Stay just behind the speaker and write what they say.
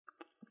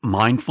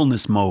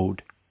mindfulness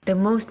mode. The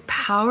most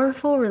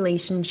powerful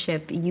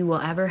relationship you will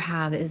ever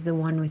have is the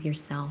one with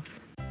yourself.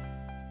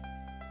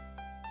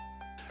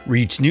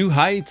 Reach new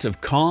heights of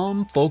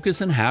calm,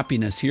 focus, and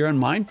happiness here on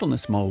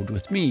Mindfulness Mode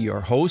with me,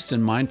 your host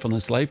and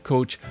mindfulness life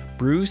coach,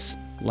 Bruce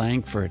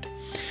Langford.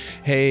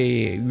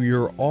 Hey,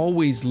 you're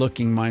always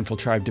looking, Mindful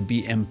Tribe, to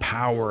be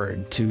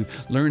empowered, to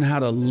learn how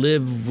to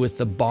live with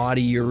the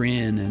body you're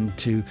in, and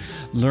to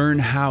learn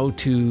how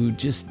to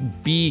just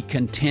be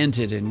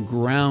contented and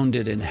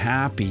grounded and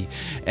happy.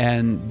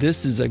 And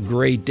this is a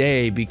great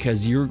day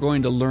because you're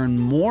going to learn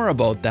more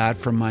about that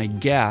from my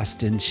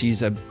guest, and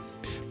she's a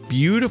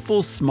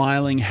beautiful,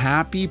 smiling,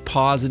 happy,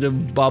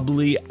 positive,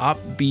 bubbly,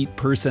 upbeat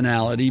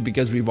personality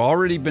because we've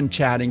already been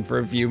chatting for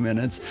a few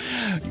minutes.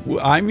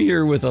 I'm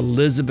here with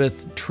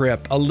Elizabeth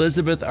Tripp.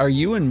 Elizabeth, are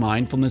you in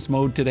mindfulness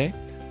mode today?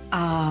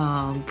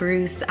 Oh,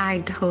 Bruce,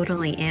 I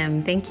totally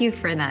am. Thank you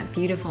for that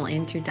beautiful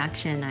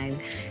introduction. I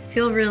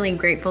feel really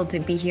grateful to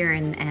be here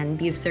and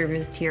be of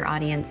service to your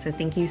audience. So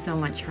thank you so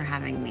much for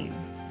having me.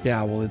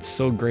 Yeah, well, it's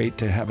so great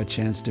to have a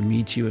chance to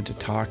meet you and to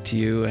talk to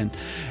you.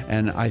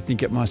 And I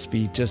think it must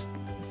be just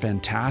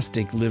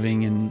fantastic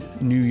living in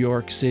New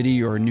York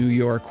City or New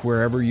York,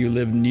 wherever you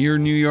live near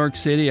New York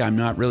City. I'm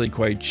not really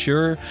quite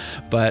sure,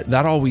 but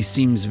that always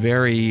seems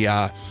very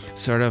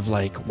sort of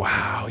like,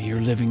 wow,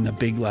 you're living the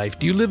big life.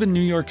 Do you live in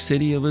New York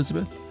City,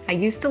 Elizabeth? I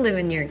used to live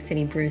in New York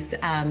City, Bruce,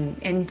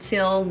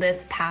 until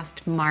this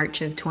past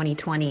March of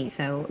 2020.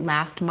 So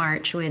last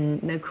March, when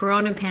the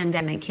corona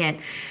pandemic hit,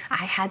 I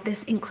had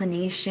this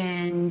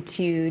inclination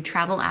to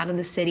travel out of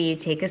the city,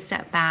 take a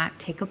step back,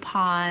 take a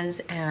pause,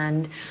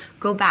 and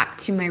go back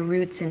to my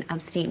roots in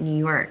upstate New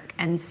York.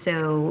 And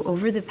so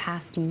over the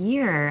past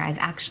year, I've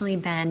actually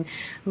been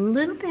a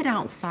little bit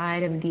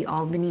outside of the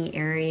Albany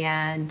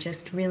area,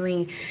 just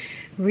really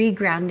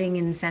regrounding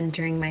and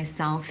centering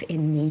myself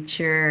in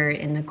nature,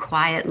 in the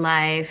quiet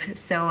life.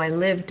 So I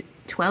lived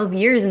 12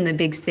 years in the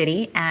big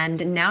city,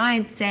 and now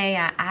I'd say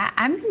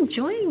I'm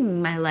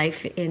enjoying my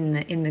life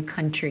in the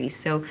country.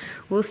 So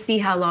we'll see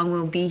how long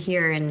we'll be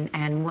here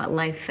and what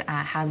life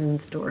has in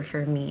store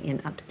for me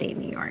in upstate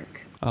New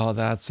York. Oh,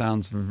 that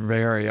sounds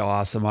very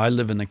awesome. I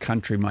live in the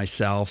country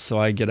myself, so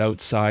I get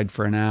outside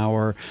for an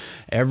hour.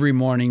 Every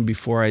morning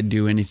before I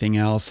do anything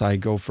else, I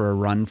go for a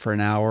run for an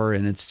hour,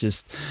 and it's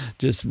just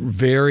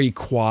very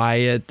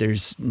quiet.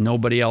 There's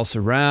nobody else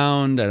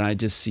around, and I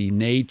just see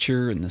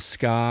nature and the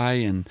sky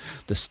and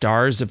the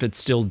stars if it's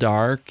still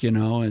dark,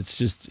 It's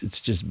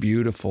just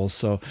beautiful.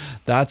 So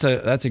that's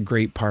a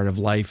great part of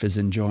life, is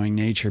enjoying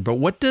nature. But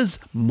what does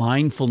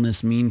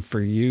mindfulness mean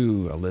for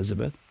you,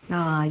 Elizabeth?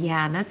 Oh,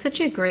 yeah, that's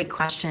such a great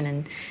question,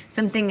 and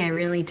something I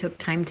really took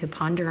time to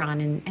ponder on.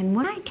 And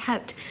what I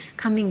kept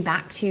coming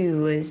back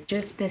to was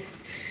just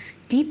this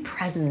deep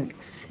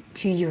presence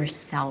to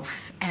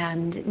yourself,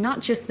 and not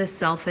just the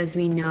self as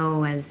we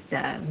know as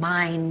the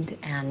mind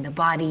and the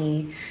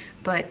body,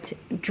 but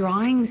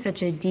drawing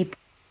such a deep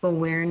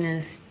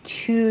awareness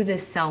to the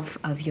self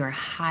of your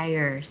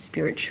higher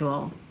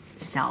spiritual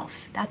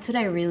self. That's what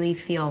I really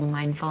feel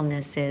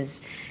mindfulness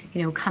is,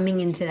 coming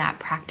into that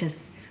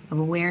practice of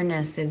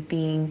awareness, of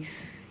being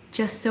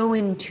just so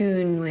in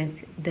tune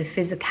with the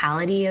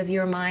physicality of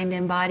your mind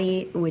and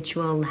body, which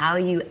will allow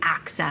you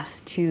access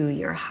to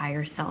your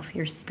higher self,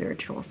 your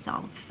spiritual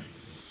self.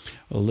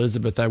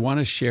 Elizabeth, I want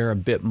to share a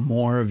bit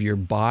more of your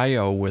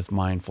bio with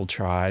Mindful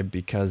Tribe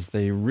because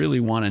they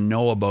really want to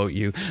know about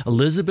you.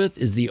 Elizabeth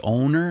is the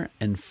owner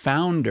and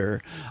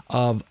founder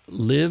of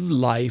Live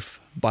Life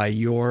by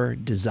Your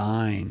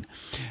Design.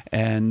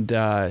 And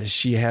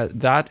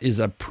that is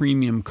a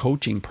premium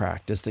coaching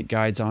practice that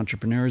guides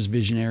entrepreneurs,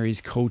 visionaries,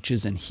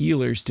 coaches, and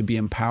healers to be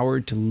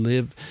empowered to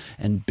live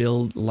and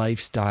build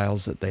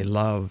lifestyles that they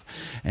love.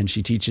 And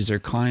she teaches her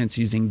clients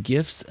using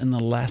gifts and the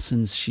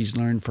lessons she's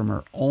learned from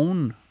her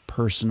own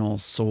personal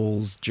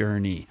soul's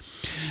journey.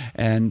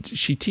 And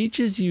she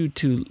teaches you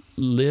to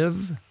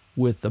live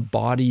with the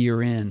body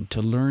you're in,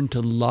 to learn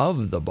to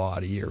love the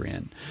body you're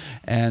in.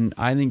 And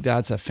I think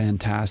that's a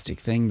fantastic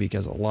thing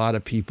because a lot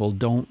of people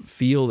don't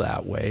feel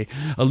that way.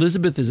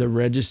 Elizabeth is a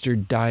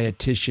registered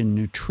dietitian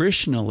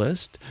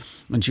nutritionalist,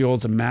 and she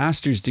holds a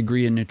master's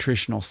degree in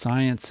nutritional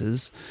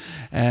sciences.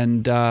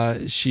 And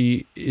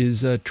she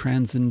is a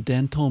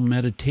transcendental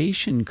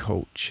meditation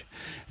coach.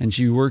 And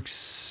she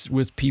works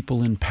with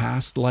people in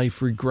past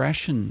life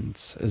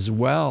regressions as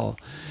well.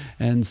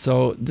 And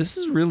so this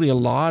is really a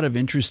lot of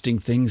interesting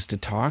things to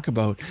talk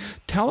about.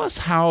 Tell us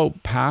how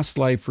past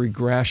life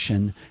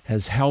regression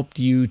has helped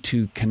you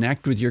to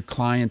connect with your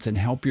clients and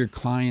help your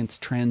clients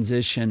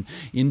transition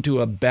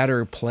into a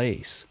better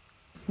place.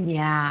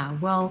 Yeah,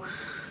 well,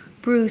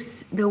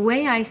 Bruce, the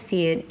way I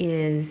see it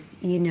is,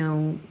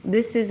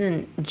 this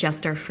isn't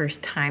just our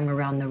first time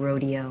around the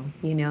rodeo,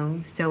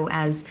 So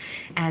as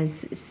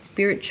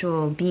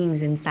spiritual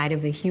beings inside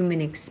of a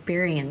human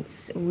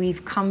experience,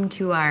 we've come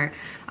to our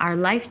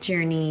life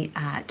journey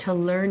to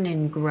learn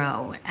and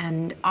grow.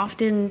 And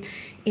often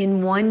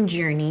in one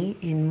journey,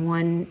 in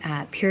one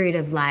period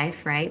of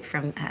life, right,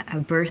 from a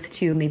birth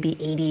to maybe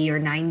 80 or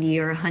 90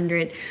 or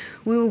 100,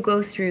 we will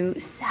go through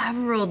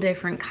several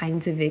different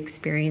kinds of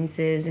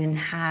experiences and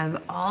have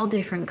all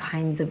different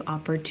kinds of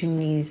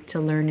opportunities to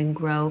learn and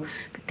grow,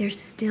 but there's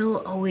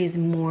still always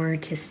more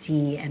to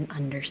see and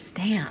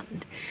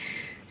understand.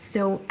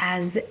 So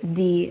as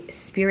the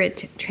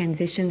spirit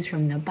transitions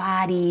from the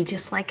body,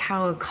 just like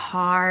how a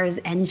car's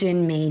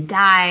engine may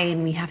die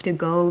and we have to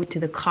go to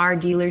the car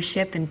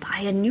dealership and buy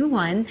a new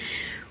one,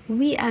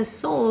 we as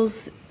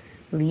souls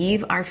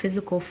leave our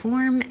physical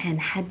form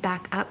and head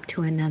back up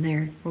to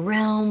another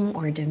realm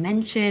or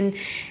dimension.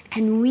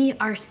 And we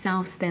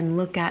ourselves then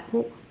look at,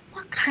 well,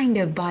 what kind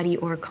of body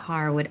or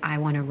car would I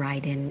want to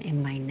ride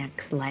in my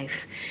next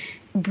life?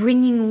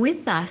 Bringing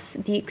with us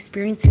the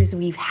experiences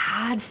we've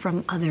had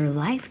from other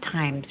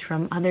lifetimes,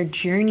 from other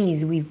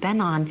journeys we've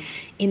been on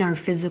in our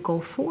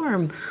physical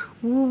form.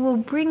 We will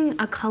bring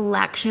a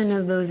collection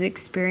of those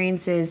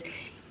experiences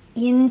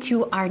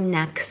into our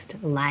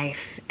next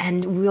life,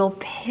 and we'll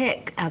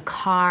pick a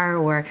car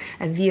or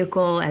a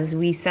vehicle, as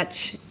we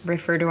such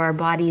refer to our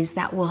bodies,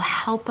 that will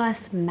help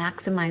us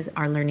maximize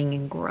our learning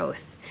and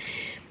growth.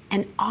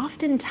 And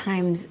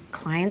oftentimes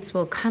clients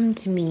will come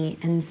to me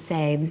and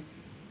say,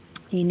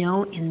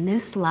 in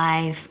this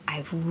life,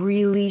 I've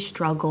really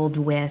struggled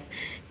with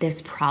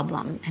this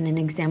problem. And an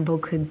example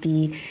could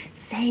be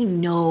saying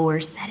no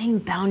or setting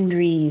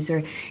boundaries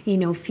or,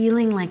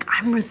 feeling like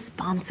I'm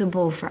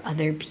responsible for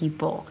other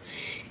people.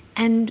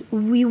 And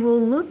we will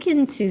look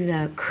into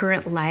the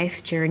current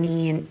life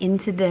journey and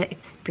into the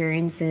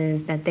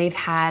experiences that they've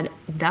had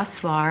thus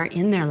far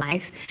in their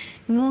life.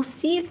 And we'll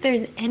see if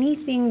there's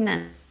anything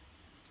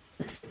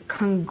that's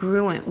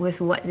congruent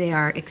with what they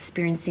are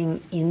experiencing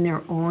in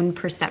their own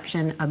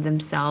perception of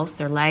themselves,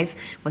 their life,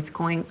 what's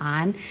going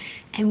on.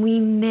 And we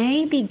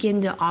may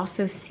begin to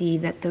also see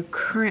that the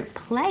current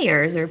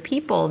players or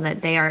people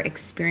that they are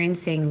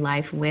experiencing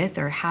life with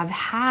or have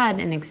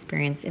had an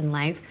experience in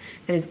life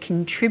that has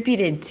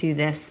contributed to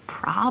this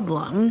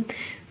problem,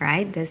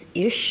 right, this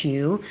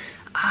issue,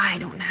 I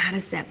don't know how to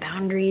set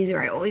boundaries,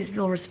 or I always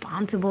feel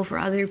responsible for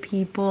other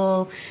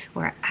people,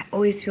 or I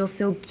always feel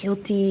so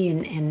guilty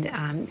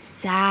and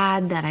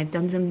sad that I've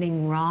done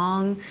something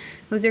wrong.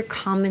 Those are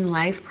common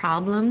life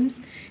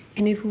problems.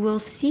 And if we'll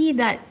see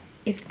that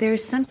if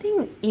there's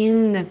something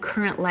in the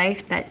current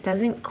life that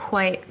doesn't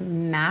quite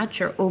match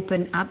or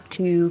open up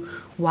to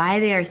why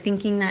they are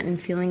thinking that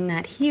and feeling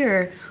that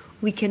here,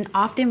 we can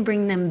often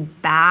bring them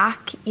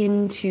back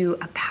into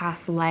a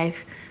past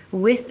life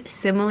with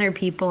similar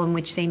people in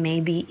which they may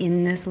be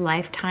in this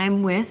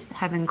lifetime with,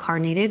 have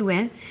incarnated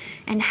with,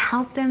 and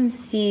help them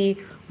see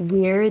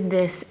where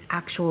this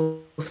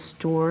actual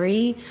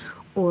story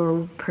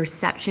or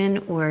perception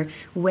or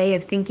way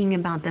of thinking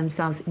about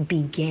themselves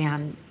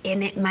began.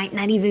 And it might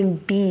not even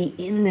be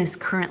in this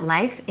current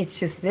life, it's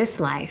just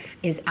this life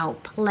is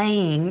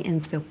outplaying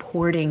and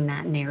supporting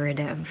that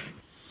narrative.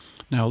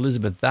 Now,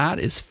 Elizabeth, that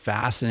is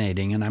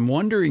fascinating. And I'm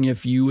wondering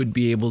if you would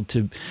be able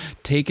to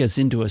take us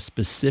into a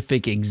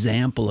specific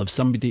example of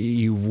somebody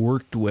you've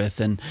worked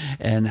with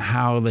and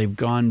how they've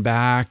gone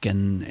back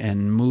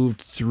and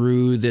moved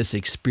through this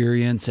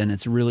experience and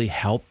it's really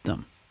helped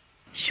them.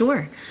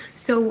 Sure.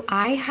 So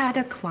I had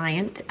a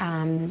client,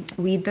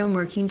 we'd been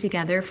working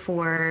together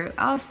for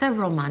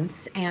several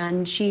months,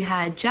 and she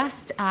had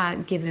just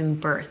given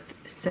birth.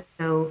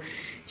 So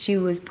she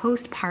was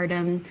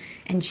postpartum,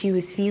 and she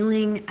was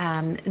feeling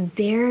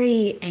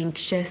very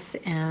anxious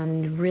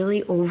and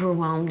really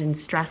overwhelmed and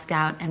stressed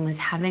out, and was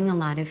having a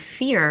lot of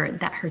fear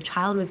that her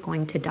child was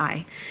going to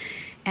die.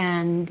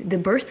 And the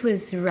birth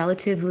was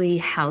relatively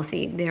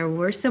healthy. There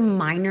were some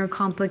minor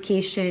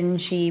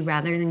complications. She,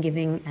 rather than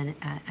giving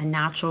a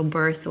natural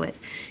birth with,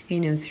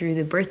 through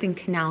the birthing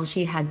canal,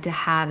 she had to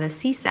have a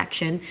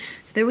C-section.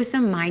 So there was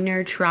some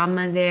minor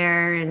trauma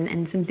there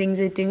and some things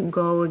that didn't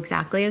go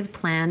exactly as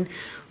planned.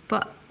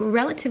 But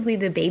relatively,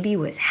 the baby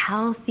was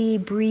healthy,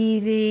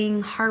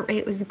 breathing, heart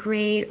rate was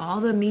great,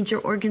 all the major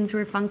organs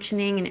were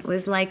functioning, and it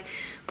was like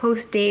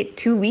post-date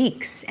 2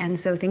 weeks. And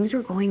so things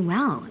were going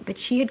well. But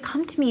she had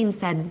come to me and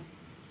said,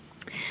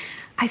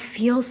 I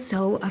feel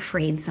so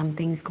afraid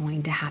something's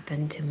going to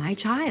happen to my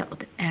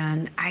child,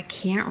 and I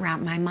can't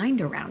wrap my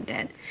mind around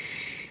it.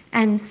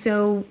 And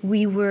so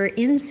we were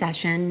in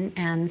session,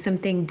 and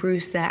something,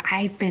 Bruce, that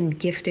I've been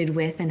gifted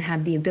with and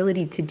have the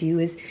ability to do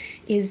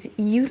is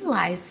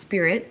utilize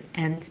spirit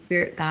and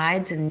spirit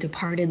guides and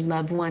departed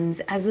loved ones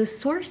as a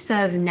source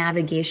of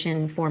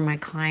navigation for my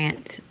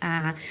client.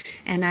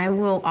 And I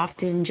will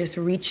often just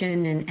reach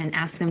in and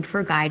ask them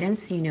for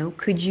guidance.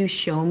 Could you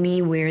show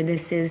me where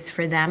this is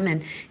for them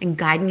and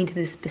guide me to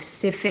the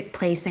specific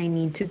place I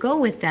need to go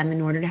with them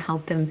in order to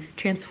help them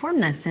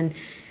transform this? And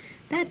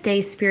that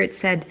day, Spirit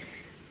said,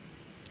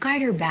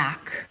 guide her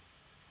back.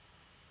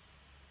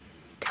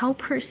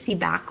 Help her see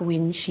back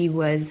when she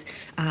was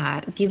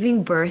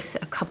giving birth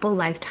a couple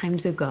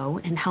lifetimes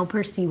ago and help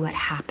her see what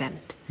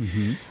happened.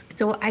 Mm-hmm.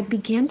 So I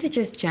began to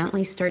just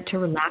gently start to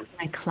relax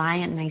my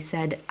client, and I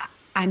said,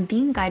 I'm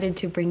being guided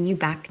to bring you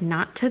back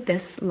not to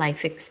this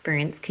life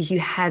experience because you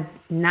had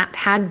not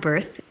had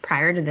birth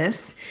prior to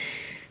this,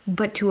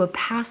 but to a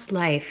past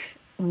life.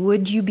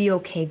 Would you be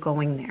okay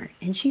going there?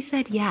 And she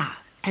said, yeah.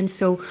 And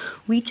so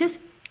we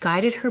just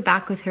guided her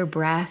back with her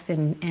breath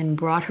and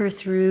brought her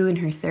through in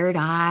her third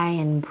eye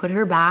and put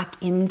her back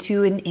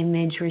into an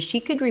image where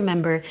she could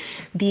remember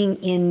being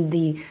in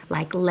the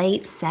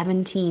late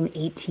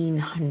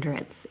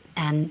 1800s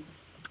and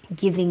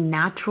giving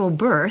natural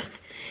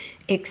birth,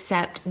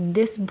 except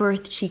this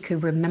birth she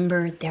could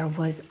remember there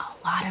was a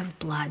lot of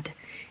blood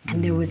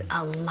and there was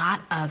a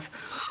lot of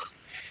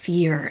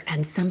fear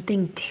and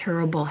something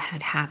terrible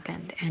had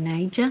happened. And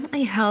I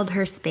gently held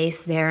her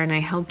space there and I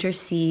helped her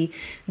see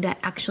that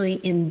actually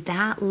in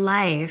that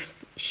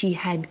life she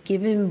had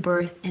given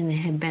birth and it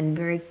had been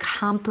very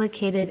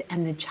complicated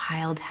and the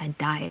child had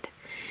died.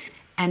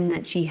 And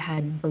that she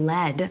had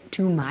bled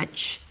too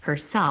much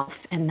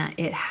herself and that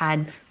it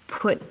had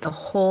put the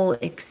whole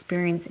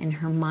experience in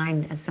her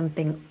mind as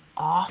something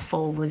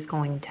awful was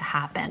going to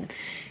happen,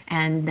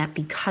 and that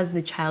because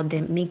the child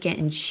didn't make it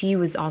and she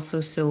was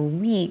also so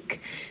weak,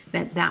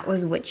 that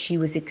was what she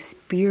was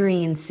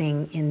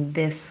experiencing in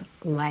this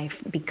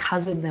life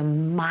because of the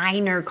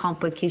minor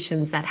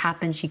complications that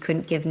happened. She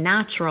couldn't give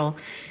natural,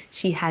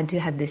 she had to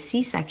have the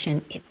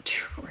C-section. It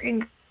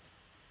triggered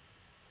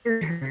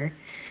her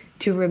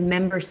to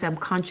remember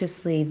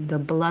subconsciously the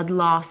blood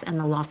loss and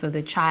the loss of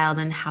the child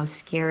and how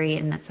scary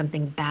and that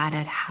something bad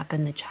had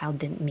happened. The child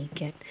didn't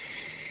make it.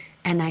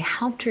 And I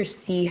helped her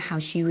see how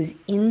she was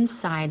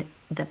inside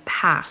the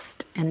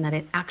past and that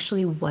it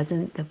actually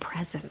wasn't the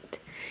present.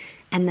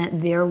 And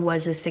that there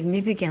was a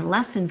significant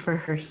lesson for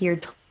her here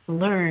to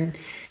learn,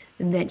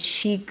 that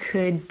she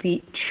could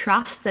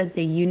trust that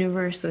the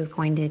universe was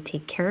going to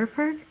take care of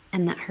her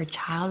and that her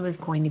child was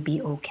going to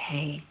be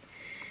okay.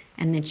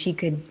 And that she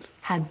could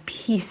have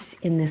peace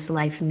in this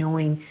life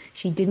knowing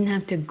she didn't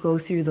have to go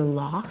through the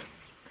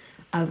loss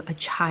of a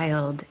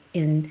child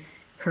in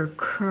her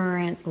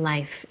current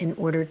life in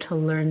order to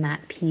learn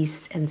that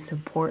peace and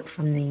support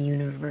from the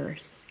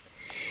universe.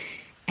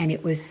 And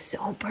it was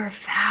so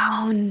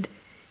profound.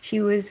 She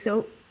was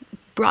so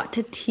brought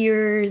to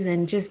tears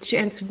and just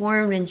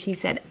transformed. And she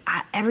said,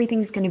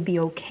 everything's going to be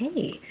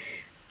okay.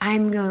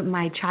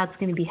 My child's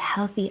going to be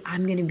healthy.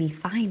 I'm going to be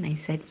fine. I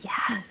said,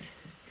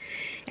 yes.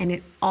 And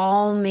it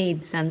all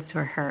made sense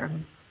for her.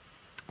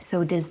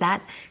 So does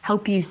that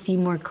help you see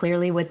more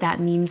clearly what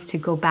that means to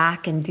go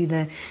back and do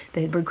the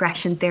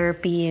regression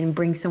therapy and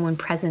bring someone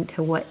present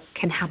to what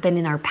can happen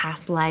in our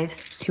past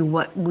lives to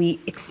what we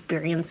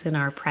experience in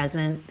our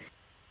present?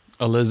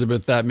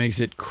 Elizabeth, that makes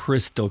it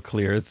crystal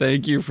clear.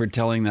 Thank you for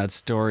telling that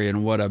story,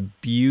 and what a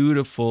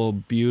beautiful,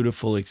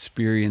 beautiful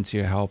experience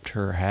you helped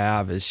her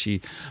have as she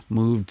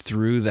moved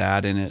through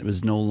that, and it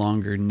was no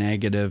longer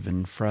negative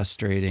and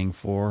frustrating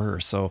for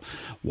her. So,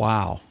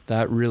 wow,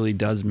 that really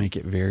does make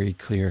it very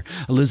clear.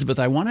 Elizabeth,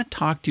 I want to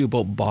talk to you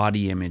about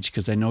body image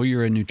because I know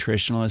you're a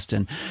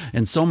nutritionalist,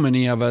 and so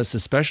many of us,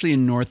 especially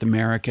in North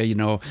America,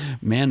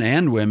 men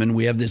and women,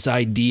 we have this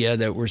idea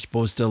that we're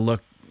supposed to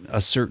look a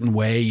certain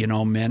way.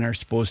 Men are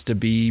supposed to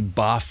be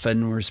buff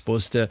and we're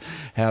supposed to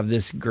have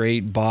this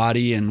great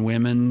body, and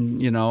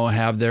women,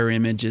 have their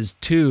images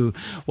too.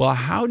 Well,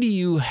 how do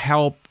you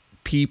help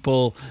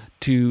people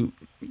to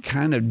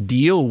kind of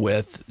deal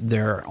with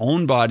their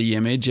own body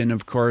image and,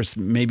 of course,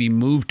 maybe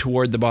move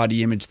toward the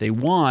body image they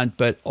want,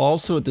 but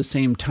also at the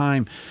same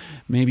time,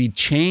 maybe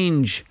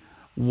change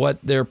what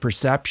their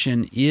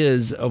perception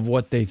is of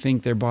what they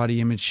think their body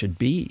image should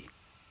be?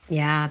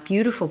 Yeah,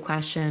 beautiful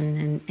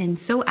question, and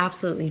so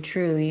absolutely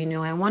true.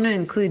 I want to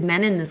include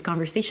men in this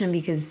conversation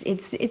because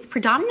it's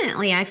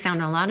predominantly, I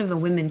found a lot of the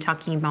women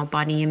talking about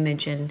body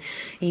image and,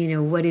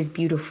 what is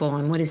beautiful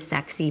and what is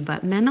sexy,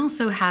 but men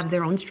also have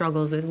their own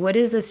struggles with what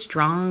is a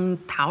strong,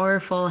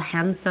 powerful,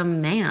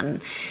 handsome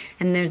man.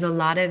 And there's a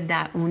lot of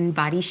that own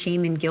body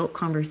shame and guilt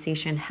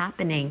conversation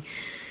happening.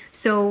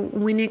 So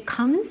when it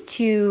comes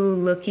to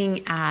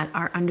looking at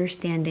our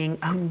understanding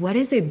of what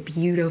is a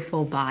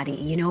beautiful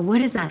body, what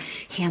is a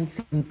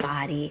handsome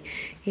body,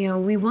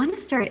 we want to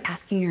start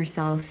asking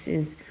ourselves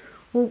is,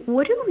 well,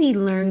 what do we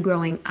learn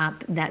growing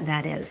up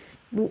that is?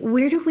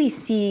 Where do we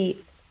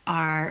see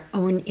our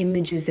own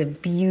images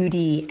of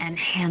beauty and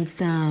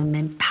handsome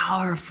and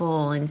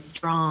powerful and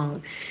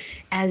strong?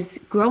 As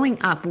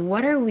growing up,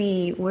 what are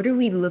we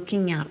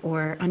looking at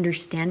or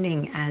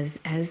understanding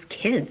as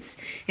kids?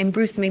 And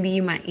Bruce, maybe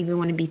you might even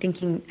want to be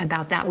thinking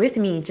about that with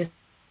me just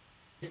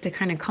to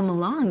kind of come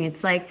along.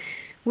 It's like,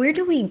 where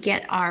do we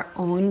get our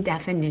own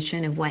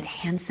definition of what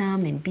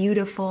handsome and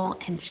beautiful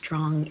and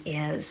strong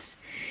is?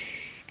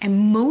 And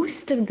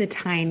most of the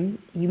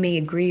time, you may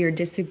agree or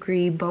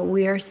disagree, but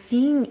we are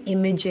seeing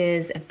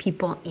images of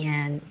people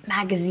in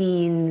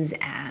magazines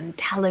and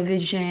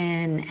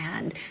television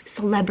and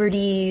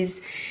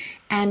celebrities.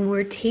 And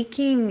we're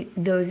taking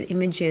those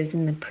images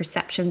and the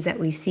perceptions that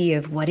we see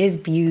of what is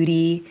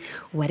beauty,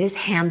 what is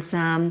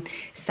handsome,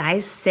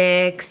 size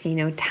 6,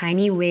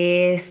 tiny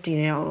waist,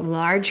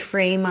 large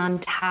frame on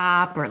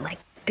top, or like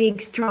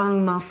big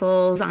strong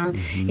muscles on,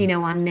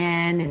 on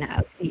men, and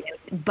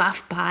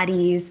buff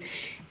bodies.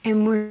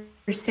 And we're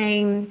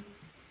saying,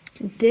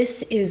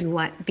 this is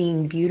what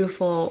being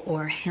beautiful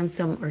or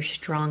handsome or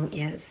strong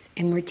is.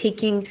 And we're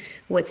taking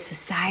what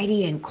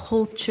society and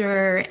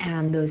culture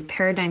and those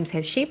paradigms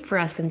have shaped for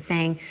us and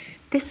saying,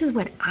 this is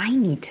what I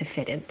need to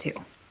fit into.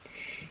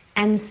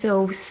 And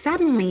so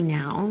suddenly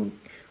now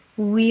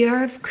we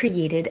have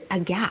created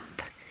a gap,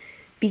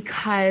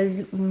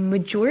 because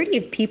majority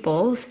of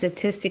people,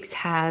 statistics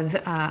have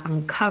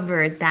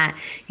uncovered that,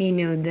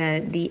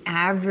 the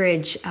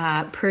average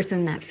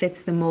person that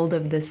fits the mold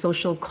of the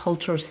social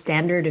cultural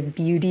standard of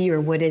beauty or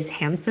what is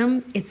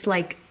handsome, it's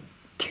like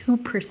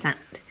 2%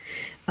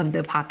 of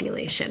the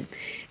population.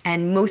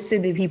 And most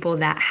of the people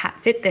that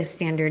fit this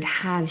standard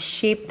have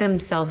shaped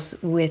themselves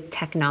with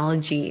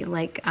technology,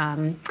 like,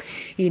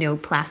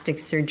 plastic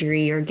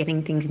surgery or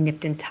getting things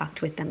nipped and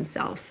tucked with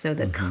themselves. So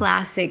the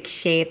classic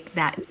shape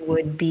that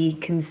would be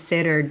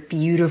considered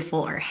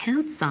beautiful or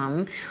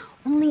handsome,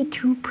 only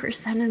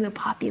 2% of the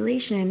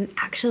population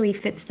actually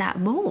fits that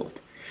mold.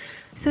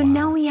 So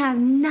now we have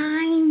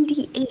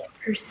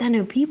 98%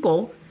 of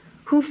people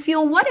who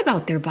feel what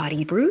about their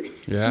body,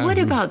 Bruce? Yeah, what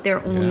about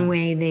their own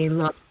way they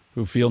look?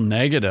 Who feel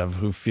negative,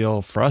 who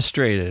feel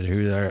frustrated,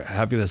 who are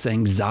having this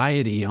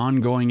anxiety,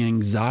 ongoing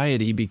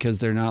anxiety, because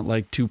they're not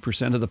like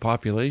 2% of the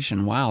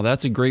population. Wow,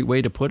 that's a great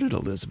way to put it,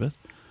 Elizabeth.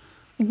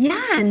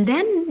 Yeah, and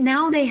then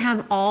now they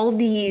have all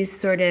these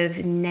sort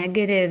of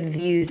negative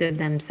views of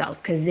themselves,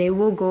 because they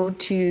will go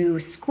to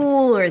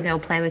school or they'll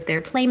play with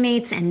their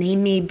playmates, and they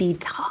may be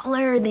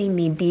taller, they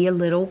may be a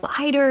little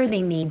wider,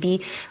 they may be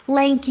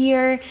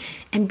lankier.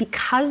 And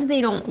because they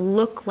don't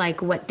look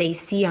like what they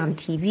see on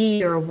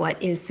TV or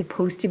what is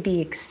supposed to be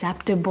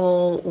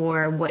acceptable,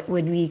 or what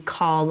would we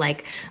call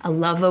like a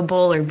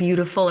lovable or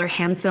beautiful or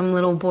handsome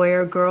little boy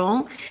or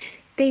girl,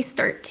 they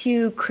start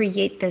to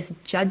create this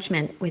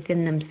judgment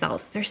within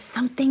themselves. There's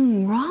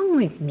something wrong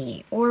with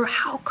me, or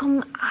how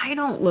come I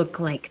don't look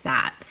like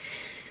that?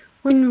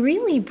 When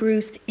really,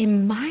 Bruce,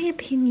 in my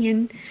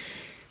opinion,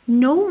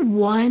 no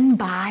one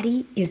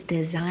body is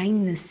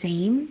designed the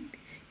same,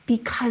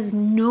 because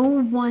no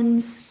one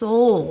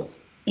soul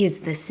is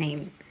the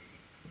same.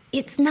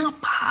 It's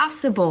not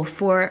possible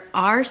for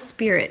our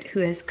spirit,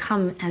 who has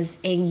come as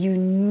a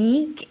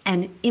unique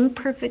and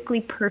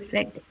imperfectly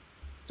perfect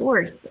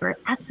source or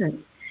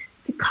essence,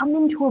 to come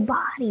into a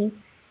body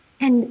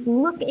and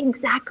look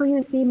exactly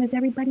the same as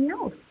everybody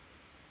else.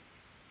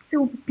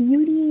 So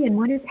beauty and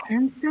what is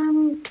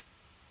handsome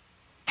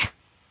can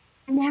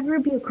never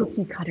be a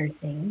cookie cutter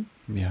thing.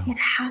 Yeah. It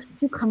has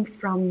to come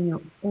from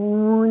your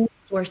own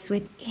source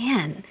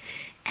within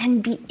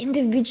and be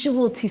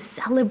individual to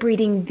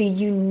celebrating the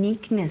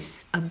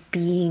uniqueness of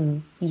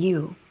being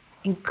you,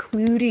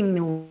 including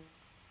the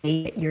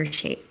way that your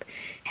shape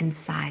and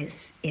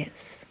size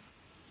is.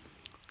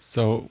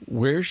 So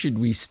where should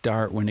we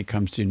start when it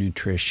comes to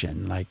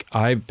nutrition? Like,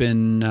 I've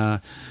been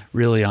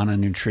really on a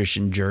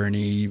nutrition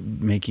journey,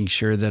 making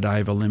sure that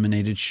I've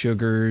eliminated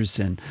sugars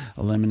and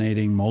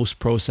eliminating most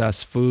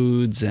processed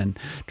foods, and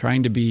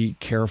trying to be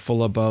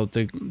careful about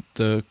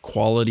the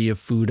quality of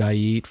food I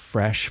eat,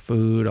 fresh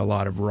food, a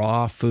lot of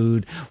raw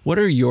food. What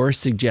are your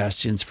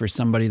suggestions for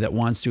somebody that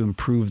wants to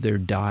improve their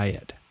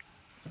diet?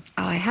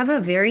 I have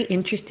a very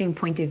interesting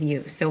point of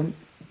view. So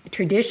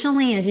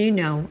traditionally, as you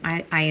know,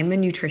 I am a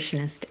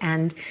nutritionist,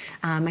 and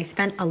I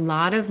spent a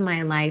lot of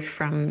my life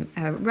from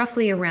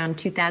roughly around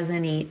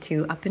 2008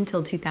 to up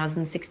until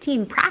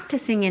 2016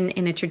 practicing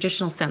in a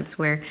traditional sense,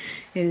 where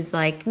it was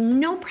like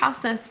no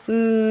processed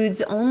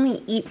foods,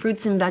 only eat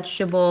fruits and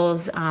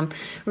vegetables,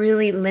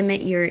 really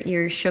limit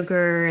your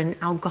sugar and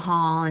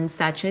alcohol and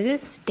such. It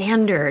is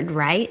standard,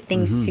 right?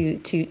 Things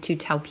to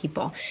tell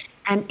people.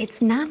 And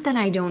it's not that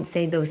I don't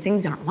say those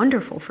things aren't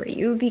wonderful for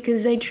you,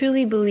 because I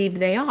truly believe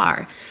they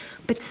are.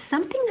 But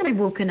something that I've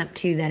woken up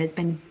to that has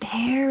been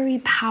very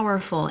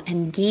powerful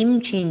and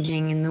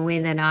game-changing in the way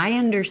that I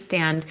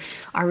understand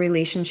our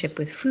relationship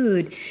with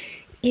food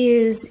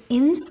is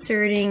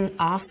inserting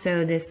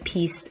also this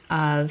piece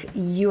of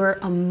your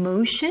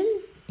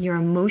emotion, your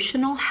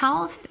emotional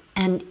health,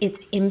 and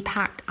its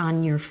impact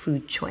on your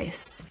food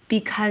choice.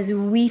 Because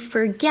we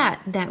forget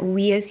that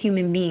we as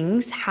human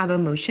beings have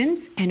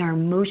emotions, and our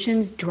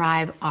emotions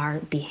drive our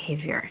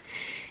behavior.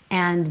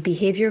 And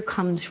behavior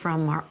comes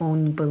from our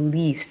own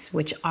beliefs,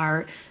 which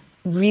are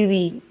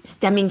really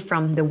stemming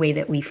from the way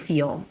that we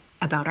feel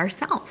about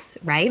ourselves,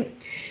 right?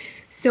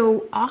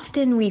 So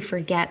often we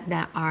forget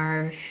that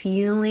our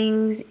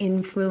feelings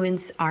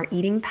influence our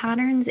eating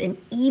patterns. And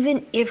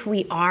even if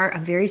we are a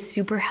very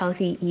super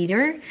healthy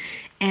eater,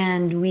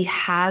 and we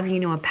have,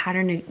 a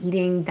pattern of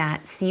eating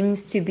that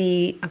seems to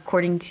be,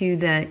 according to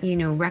the,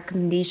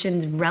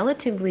 recommendations,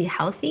 relatively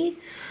healthy,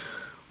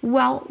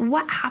 well,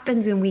 what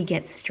happens when we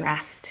get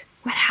stressed?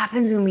 what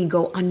happens when we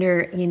go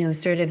under,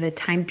 sort of a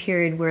time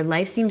period where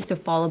life seems to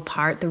fall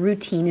apart, the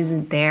routine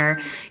isn't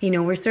there,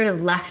 we're sort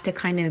of left to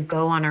kind of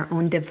go on our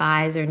own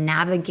device or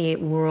navigate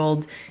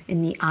world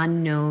in the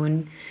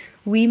unknown.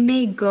 We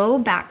may go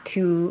back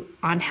to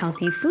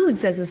unhealthy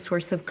foods as a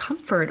source of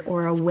comfort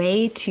or a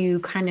way to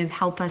kind of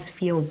help us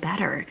feel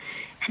better.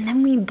 And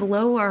then we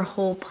blow our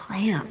whole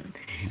plan.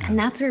 Yeah. And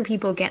that's where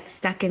people get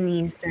stuck in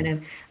these sort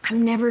of,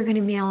 I'm never going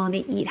to be able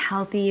to eat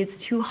healthy. It's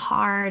too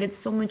hard. It's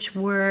so much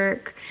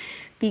work,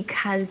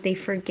 because they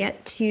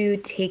forget to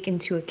take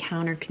into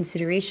account or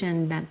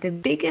consideration that the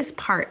biggest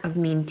part of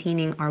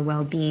maintaining our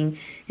well-being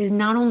is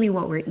not only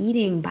what we're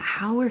eating, but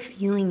how we're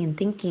feeling and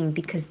thinking,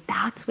 because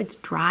that's what's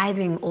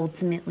driving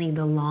ultimately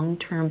the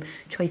long-term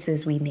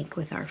choices we make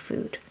with our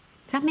food.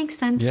 Does that make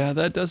sense? Yeah,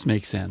 that does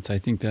make sense. I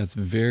think that's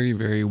very,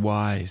 very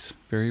wise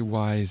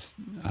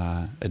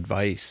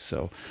advice.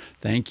 So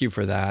thank you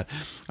for that.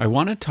 I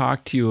want to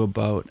talk to you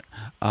about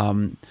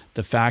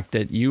the fact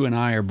that you and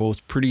I are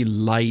both pretty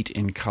light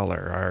in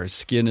color. Our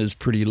skin is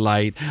pretty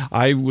light.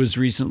 I was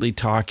recently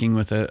talking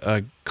with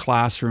a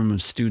classroom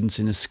of students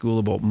in a school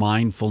about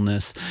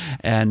mindfulness,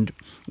 and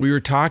we were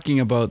talking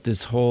about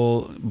this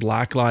whole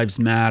Black Lives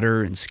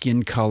Matter and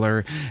skin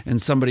color,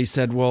 and somebody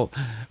said, well,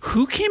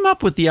 who came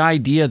up with the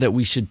idea that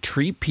we should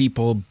treat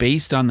people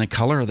based on the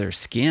color of their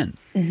skin?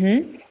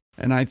 Mm-hmm.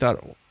 And I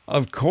thought,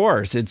 of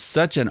course, it's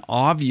such an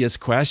obvious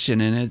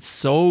question, and it's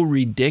so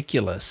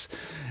ridiculous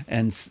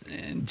and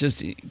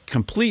just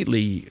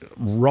completely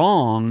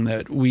wrong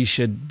that we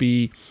should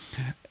be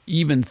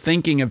even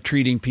thinking of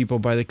treating people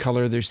by the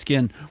color of their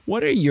skin.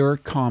 What are your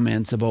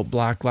comments about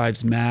Black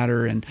Lives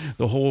Matter and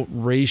the whole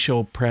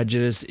racial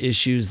prejudice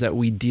issues that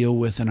we deal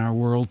with in our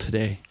world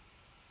today?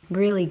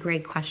 Really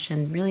great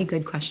question. Really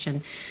good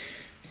question.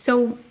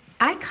 So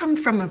I come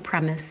from a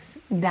premise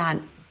that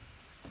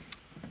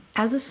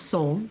as a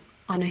soul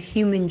on a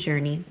human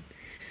journey,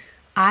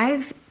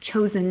 I've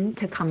chosen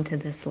to come to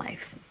this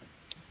life.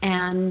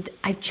 And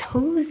I've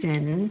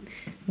chosen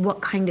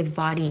what kind of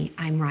body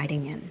I'm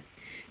riding in.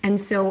 And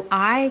so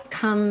I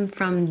come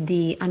from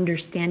the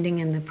understanding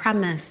and the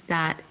premise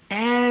that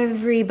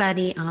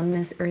everybody on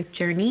this earth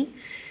journey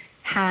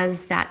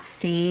has that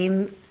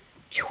same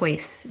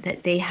choice,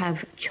 that they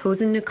have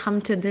chosen to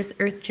come to this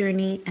earth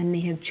journey and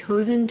they have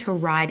chosen to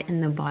ride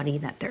in the body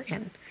that they're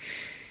in.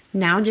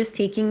 Now, just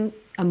taking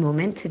a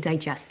moment to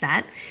digest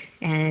that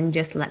and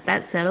just let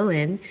that settle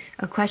in,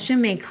 a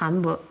question may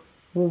come, but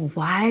well,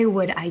 why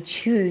would I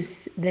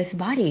choose this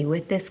body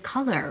with this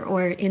color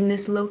or in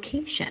this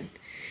location?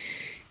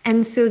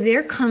 And so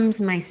there comes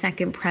my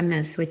second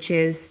premise, which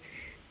is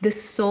the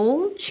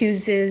soul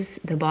chooses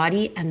the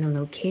body and the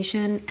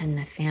location and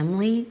the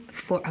family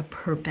for a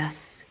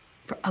purpose,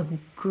 for a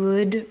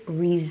good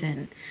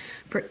reason,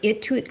 for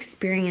it to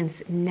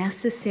experience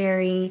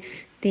necessary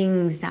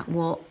things that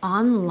will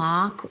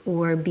unlock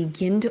or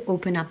begin to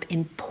open up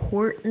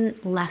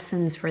important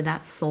lessons for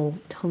that soul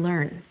to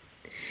learn.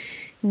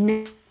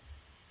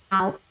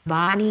 Now,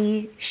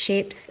 body,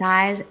 shape,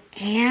 size,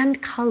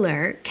 and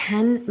color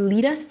can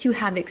lead us to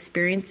have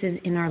experiences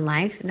in our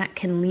life that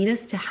can lead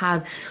us to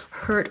have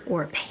hurt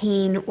or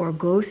pain or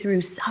go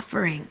through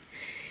suffering.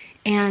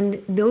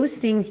 And those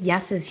things,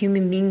 yes, as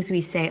human beings,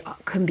 we say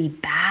can be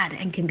bad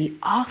and can be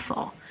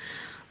awful.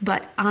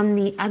 But on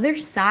the other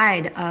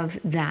side of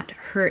that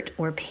hurt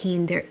or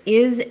pain, there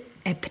is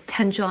a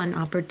potential and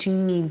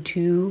opportunity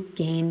to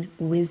gain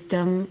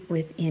wisdom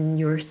within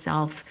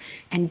yourself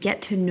and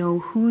get to know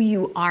who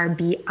you are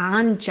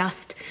beyond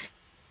just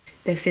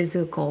the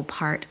physical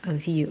part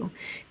of you,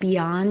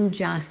 beyond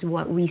just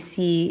what we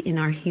see in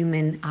our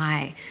human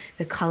eye,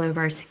 the color of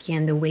our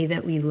skin, the way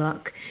that we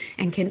look,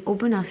 and can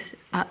open us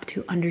up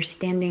to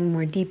understanding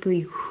more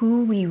deeply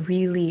who we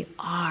really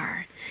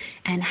are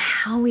and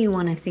how we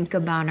want to think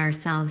about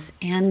ourselves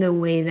and the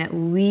way that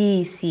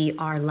we see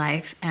our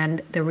life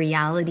and the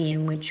reality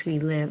in which we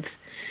live.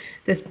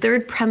 The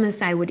third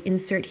premise I would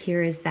insert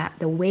here is that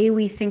the way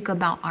we think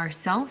about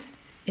ourselves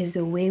is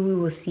the way we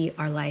will see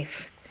our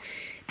life.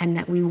 And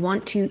that we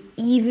want to,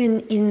 even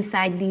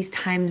inside these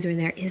times where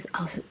there is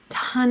a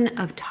ton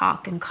of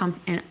talk and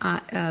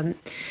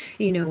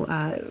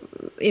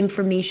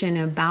information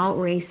about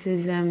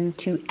racism,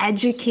 to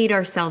educate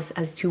ourselves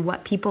as to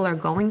what people are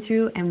going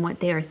through and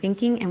what they are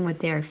thinking and what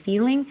they are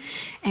feeling.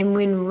 And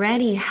when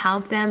ready,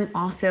 help them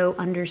also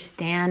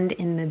understand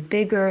in the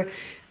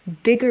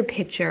bigger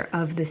picture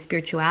of the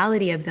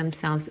spirituality of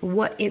themselves,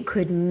 what it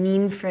could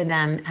mean for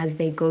them as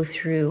they go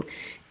through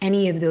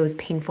any of those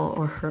painful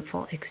or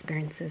hurtful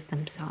experiences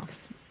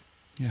themselves.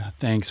 Yeah,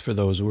 thanks for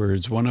those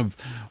words. One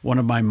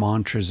of my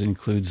mantras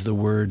includes the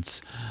words,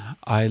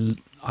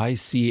 I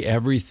see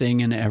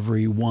everything and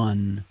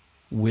everyone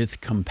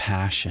with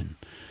compassion.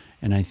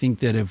 And I think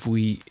that if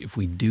we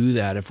do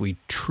that, if we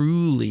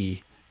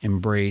truly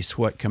embrace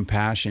what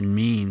compassion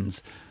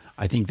means,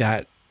 I think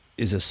that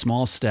is a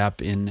small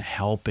step in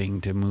helping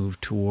to move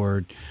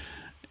toward,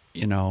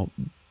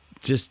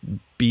 just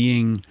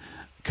being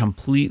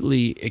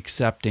completely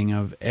accepting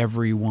of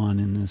everyone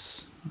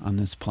on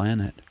this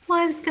planet. Well,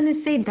 I was going to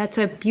say that's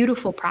a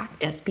beautiful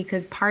practice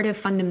because part of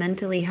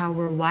fundamentally how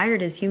we're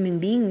wired as human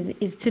beings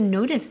is to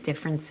notice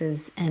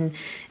differences, and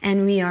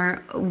we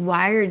are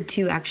wired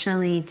to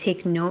actually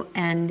take note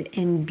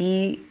and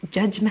be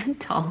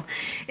judgmental.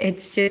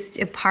 It's just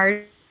a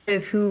part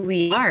of who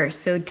we are.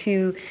 So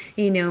to,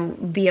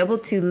 be able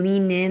to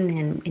lean in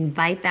and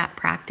invite that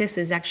practice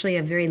is actually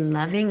a very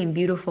loving and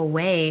beautiful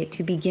way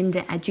to begin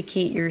to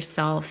educate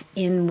yourself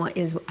in what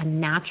is a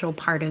natural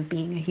part of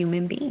being a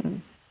human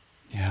being.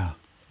 Yeah.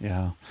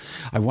 Yeah.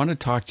 I want to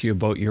talk to you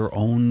about your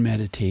own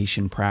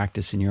meditation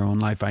practice in your own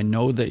life. I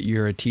know that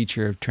you're a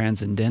teacher of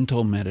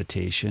transcendental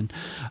meditation.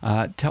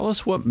 Tell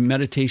us what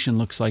meditation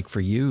looks like for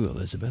you,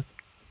 Elizabeth.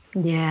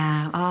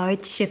 Yeah. Oh,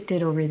 it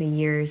shifted over the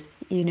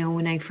years.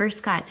 When I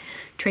first got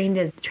trained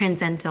as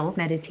transcendental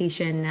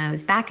meditation, I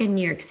was back in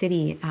New York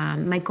City.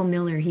 Michael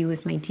Miller, he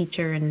was my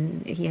teacher,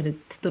 and he had a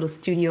little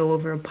studio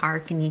over a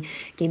park, and he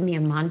gave me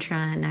a mantra,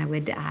 and I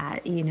would,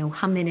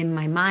 hum it in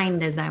my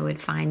mind as I would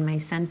find my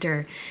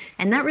center.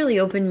 And that really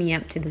opened me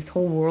up to this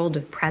whole world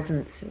of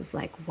presence. It was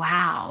like,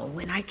 wow,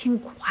 when I can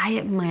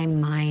quiet my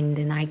mind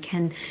and I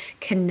can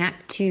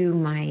connect to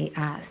my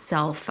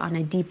self on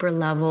a deeper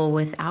level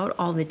without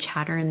all the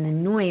chatter and the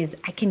noise,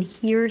 I can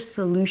hear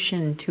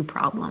solution to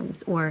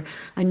problems or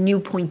a new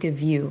point of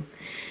view.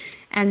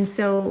 And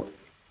so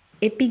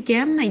it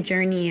began my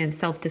journey of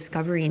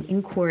self-discovery and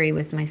inquiry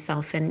with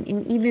myself, and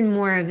even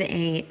more of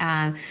a,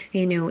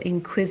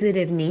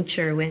 inquisitive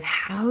nature with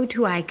how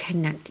do I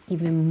connect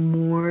even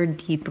more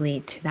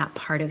deeply to that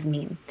part of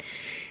me.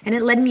 And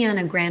it led me on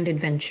a grand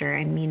adventure.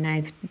 I mean,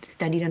 I've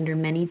studied under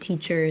many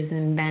teachers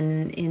and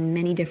been in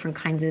many different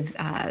kinds of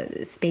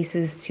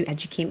spaces to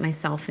educate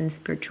myself in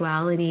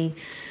spirituality.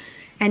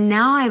 And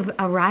now I've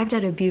arrived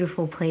at a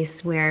beautiful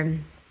place where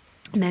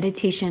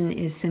meditation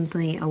is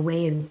simply a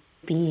way of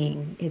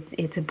being.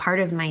 It's a part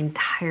of my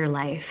entire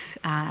life,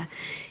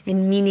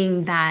 in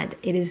meaning that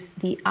it is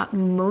the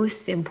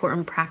most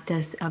important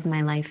practice of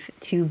my life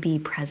to be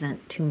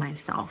present to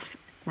myself,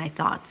 my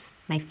thoughts,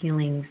 my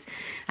feelings,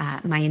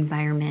 my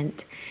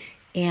environment.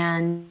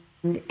 And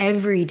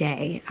every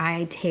day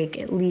I take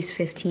at least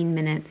 15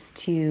 minutes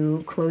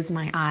to close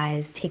my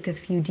eyes, take a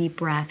few deep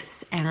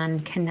breaths,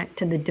 and connect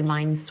to the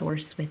divine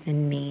source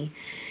within me.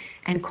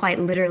 And quite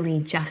literally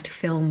just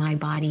fill my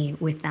body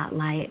with that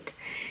light.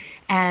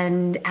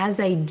 And as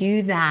I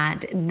do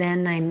that,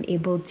 then I'm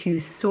able to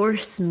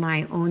source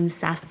my own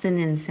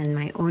sustenance and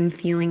my own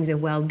feelings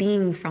of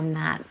well-being from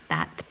that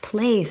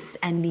place,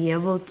 and be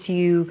able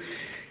to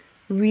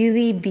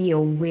really be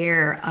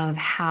aware of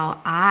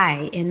how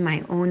I, in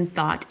my own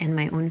thought and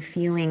my own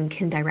feeling,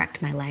 can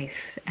direct my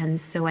life. And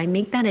so I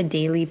make that a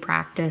daily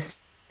practice.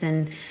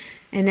 And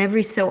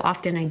every so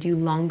often I do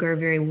longer,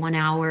 very 1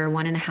 hour,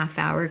 1.5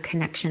 hour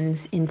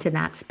connections into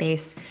that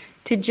space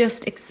to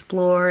just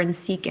explore and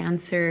seek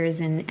answers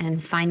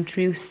and find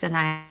truths that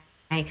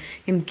I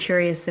am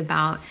curious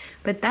about.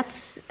 But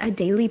that's a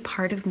daily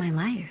part of my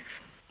life.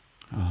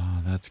 Oh,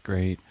 that's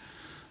great.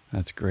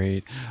 That's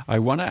great. I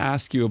want to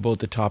ask you about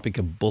the topic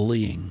of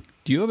bullying.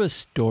 Do you have a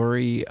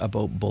story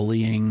about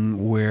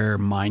bullying where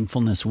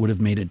mindfulness would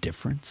have made a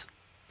difference?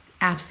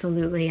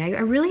 Absolutely. I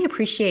really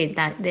appreciate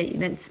that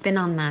spin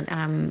on that,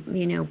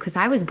 because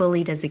I was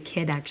bullied as a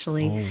kid,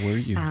 actually. Oh, were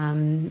you?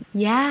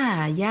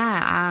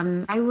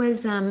 Yeah. I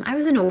was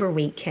an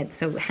overweight kid,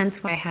 so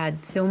hence why I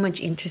had so much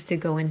interest to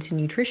go into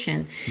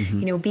nutrition.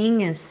 Mm-hmm.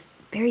 Being a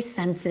very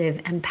sensitive,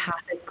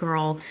 empathic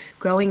girl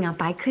growing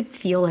up, I could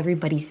feel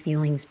everybody's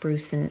feelings,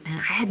 Bruce, and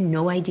I had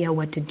no idea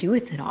what to do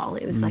with it all.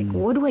 It was like,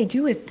 what do I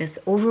do with this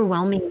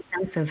overwhelming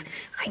sense of,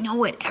 I know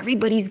what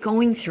everybody's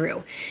going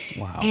through.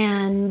 Wow.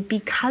 And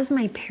because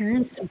my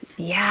parents,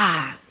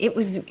 it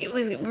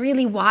was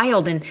really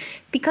wild. And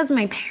because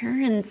my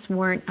parents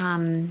weren't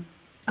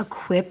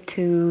equipped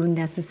to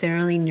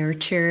necessarily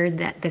nurture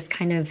this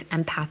kind of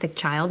empathic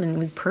child, and it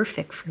was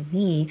perfect for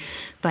me,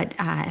 but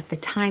at the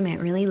time it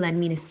really led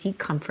me to seek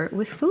comfort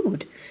with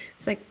food.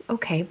 It's like,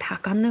 okay,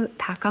 pack on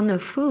the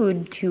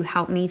food to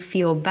help me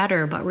feel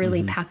better, but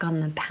really pack on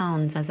the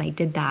pounds as I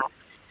did that.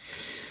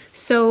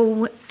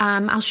 So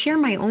I'll share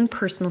my own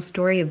personal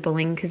story of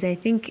bullying, because I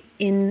think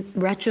in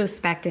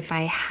retrospect, if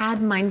I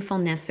had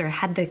mindfulness or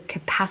had the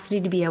capacity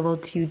to be able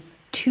to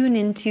tune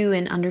into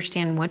and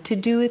understand what to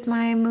do with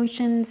my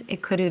emotions,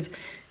 it could have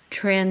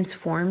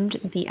transformed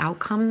the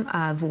outcome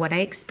of what I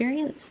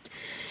experienced.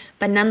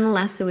 But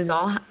nonetheless, it was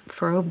all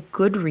for a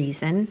good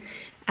reason.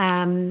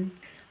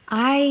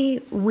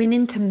 I went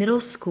into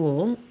middle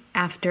school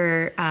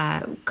after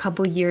a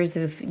couple years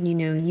of,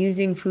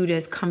 using food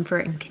as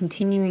comfort and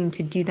continuing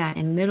to do that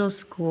in middle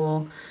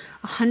school.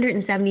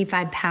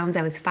 175 pounds.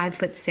 I was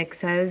 5'6",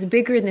 so I was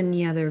bigger than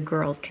the other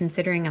girls,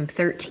 considering I'm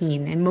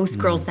 13, and most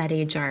girls that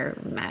age are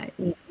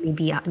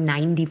maybe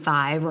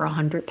 95 or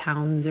 100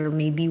 pounds, or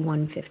maybe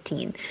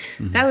 115.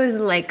 So I was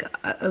like,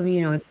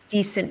 a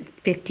decent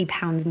 50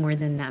 pounds more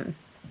than them.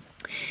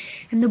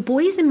 And the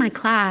boys in my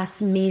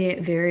class made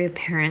it very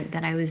apparent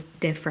that I was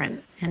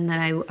different and that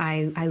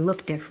I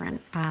looked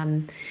different.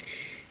 And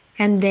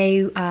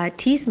they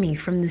teased me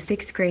from the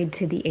 6th grade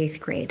to the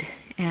 8th grade.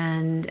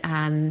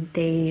 And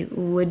they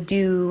would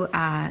do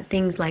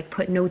things like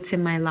put notes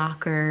in my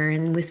locker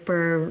and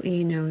whisper,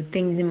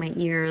 things in my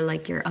ear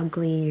like you're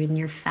ugly and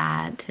you're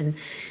fat. And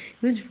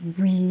it was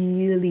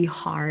really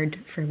hard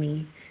for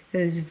me. It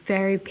was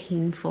very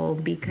painful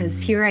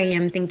because here I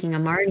am thinking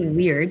I'm already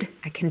weird.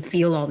 I can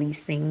feel all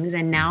these things,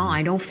 and now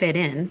I don't fit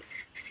in.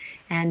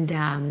 And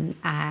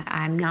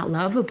I'm not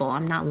lovable.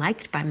 I'm not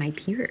liked by my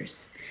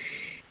peers.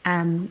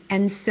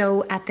 And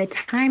so at the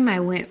time, I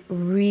went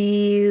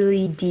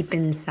really deep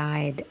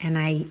inside, and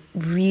I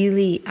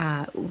really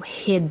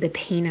hid the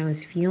pain I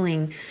was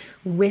feeling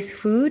with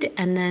food,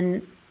 and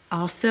then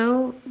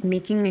also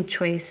making a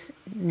choice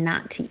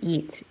not to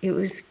eat. It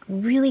was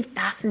really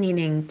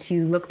fascinating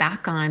to look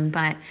back on,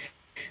 but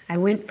I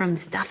went from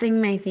stuffing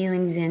my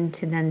feelings in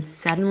to then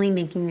suddenly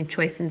making a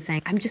choice and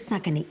saying, I'm just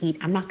not going to eat.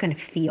 I'm not going to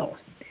feel.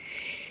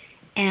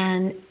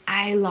 And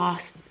I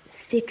lost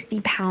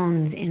 60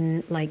 pounds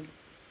in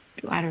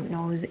I don't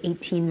know, it was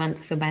 18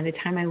 months. So by the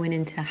time I went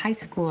into high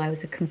school, I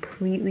was a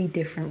completely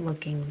different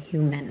looking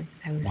human.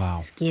 I was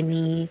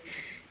skinny.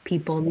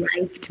 People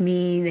liked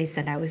me. They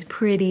said I was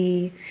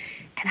pretty.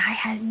 And I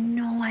had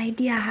no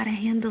idea how to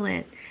handle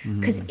it.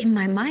 Because in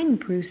my mind,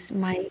 Bruce,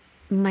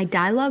 my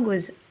dialogue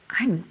was,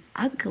 I'm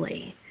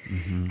ugly.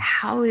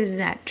 How is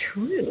that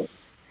true?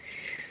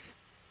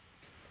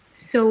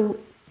 So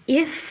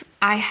if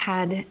I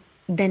had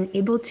been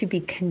able to be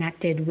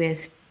connected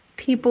with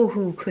people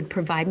who could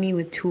provide me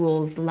with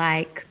tools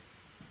like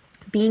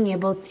being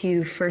able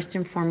to, first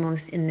and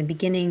foremost, in the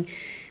beginning,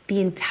 be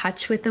in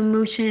touch with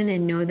emotion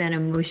and know that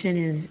emotion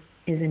is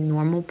a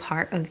normal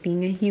part of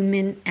being a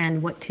human,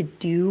 and what to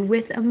do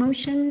with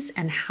emotions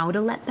and how to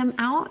let them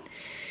out,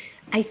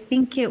 I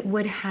think it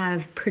would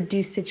have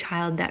produced a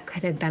child that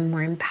could have been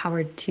more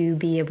empowered to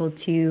be able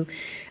to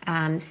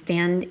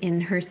stand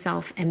in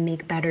herself and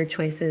make better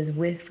choices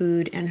with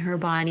food and her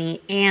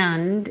body,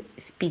 and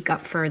speak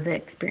up for the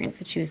experience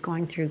that she was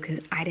going through, because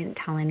I didn't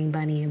tell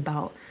anybody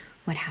about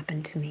what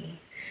happened to me.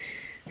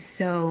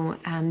 So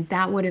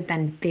that would have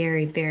been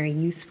very, very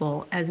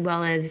useful, as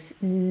well as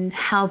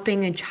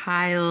helping a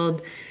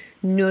child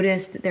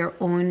notice their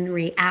own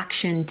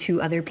reaction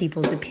to other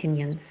people's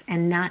opinions,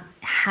 and not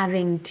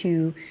having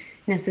to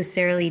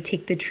necessarily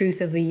take the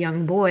truth of a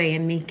young boy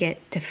and make it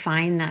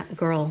define that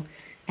girl,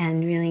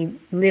 and really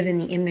live in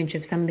the image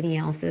of somebody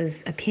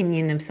else's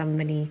opinion of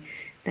somebody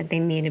that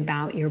they made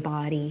about your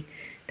body.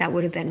 That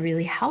would have been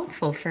really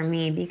helpful for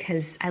me,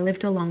 because I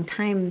lived a long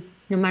time,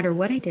 no matter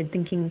what I did,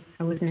 thinking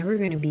I was never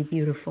going to be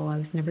beautiful. I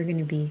was never going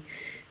to be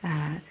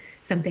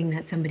something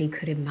that somebody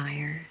could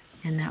admire.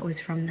 And that was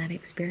from that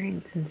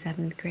experience in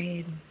 7th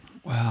grade.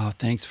 Wow,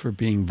 thanks for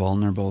being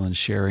vulnerable and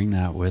sharing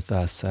that with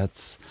us.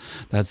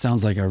 That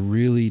sounds like a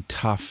really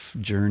tough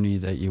journey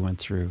that you went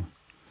through.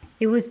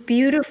 It was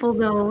beautiful,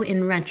 though,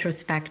 in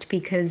retrospect,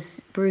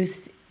 because,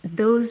 Bruce,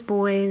 those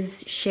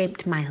boys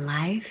shaped my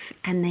life,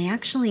 and they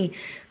actually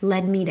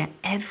led me to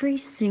every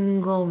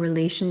single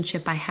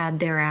relationship I had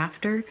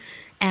thereafter.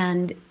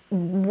 And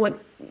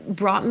what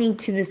brought me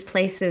to this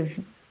place of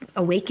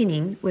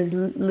awakening was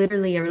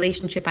literally a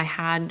relationship I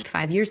had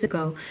 5 years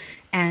ago,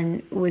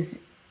 and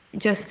was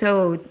just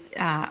so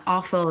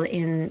awful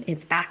in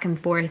its back and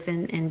forth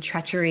and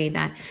treachery,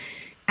 that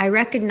I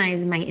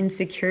recognized my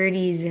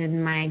insecurities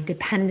and my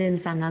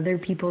dependence on other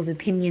people's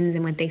opinions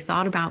and what they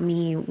thought about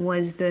me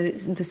was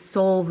the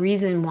sole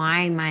reason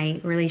why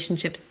my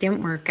relationships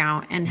didn't work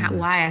out, and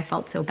why I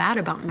felt so bad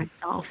about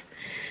myself.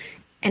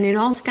 And it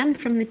all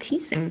stemmed from the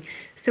teasing.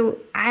 So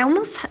I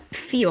almost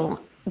feel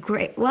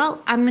great.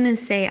 Well, I'm going to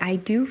say I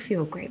do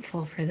feel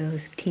grateful for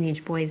those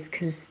teenage boys,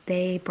 because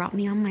they brought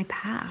me on my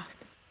path.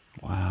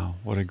 Wow,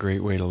 what a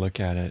great way to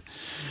look at it.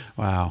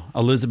 Wow.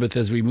 Elizabeth,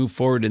 as we move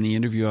forward in the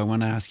interview, I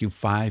want to ask you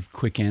 5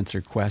 quick answer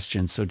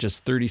questions. So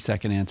just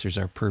 30-second answers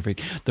are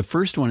perfect. The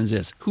first one is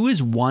this: who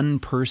is one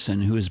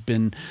person who has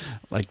been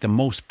like the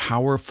most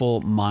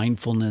powerful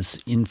mindfulness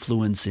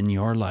influence in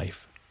your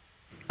life?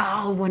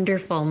 Oh,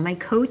 wonderful. My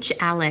coach,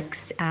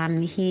 Alex,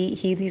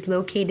 he's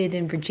located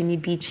in Virginia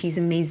Beach. He's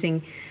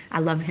amazing. I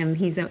love him.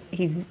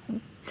 He's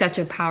such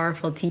a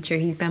powerful teacher.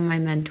 He's been my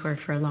mentor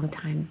for a long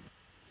time.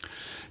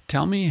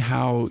 Tell me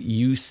how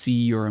you see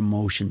your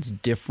emotions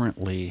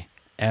differently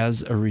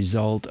as a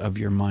result of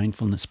your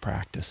mindfulness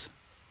practice.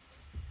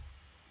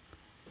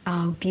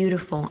 Oh,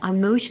 beautiful.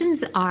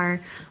 Emotions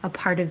are a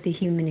part of the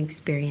human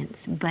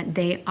experience, but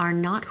they are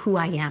not who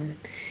I am.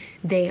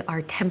 They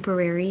are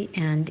temporary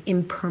and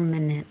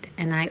impermanent,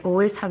 and I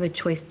always have a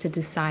choice to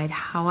decide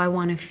how I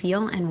want to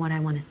feel and what I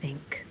want to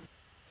think.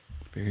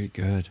 Very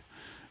good.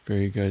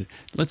 Very good.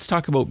 Let's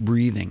talk about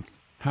breathing.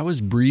 How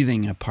is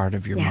breathing a part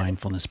of your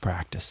mindfulness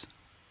practice?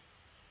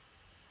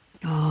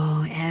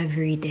 Oh,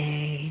 every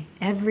day,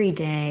 every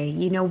day.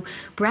 You know,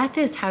 breath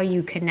is how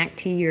you connect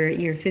to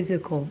your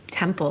physical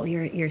temple,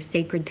 your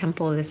sacred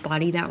temple of this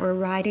body that we're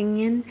riding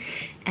in.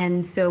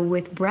 And so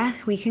with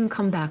breath, we can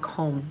come back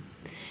home.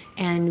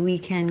 And we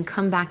can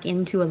come back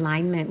into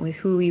alignment with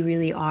who we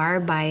really are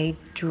by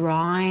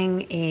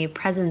drawing a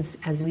presence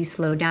as we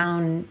slow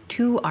down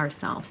to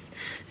ourselves.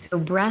 So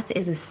breath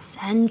is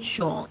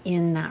essential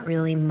in that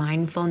really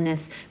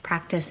mindfulness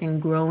practice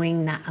and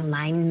growing that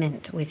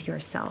alignment with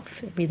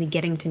yourself, really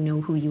getting to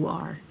know who you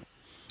are.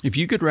 If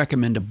you could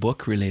recommend a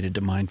book related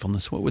to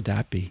mindfulness, what would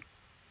that be?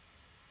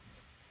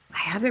 I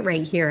have it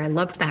right here. I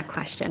loved that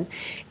question.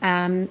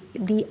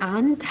 The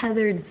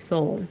Untethered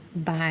Soul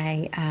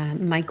by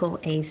Michael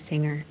A.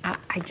 Singer.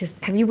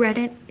 Have you read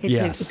it?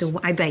 Yes.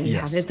 I bet you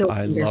have. It's a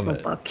wonderful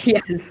book.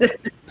 Yes.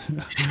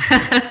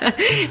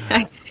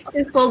 I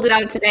just pulled it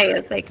out today.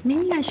 It's like,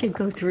 maybe I should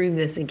go through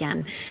this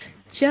again.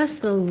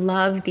 Just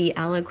love the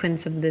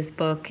eloquence of this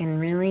book and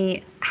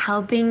really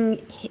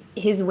helping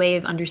his way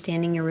of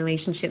understanding your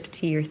relationships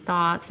to your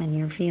thoughts and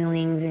your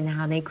feelings and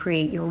how they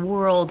create your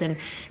world and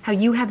how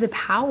you have the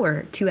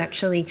power to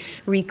actually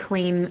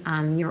reclaim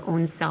your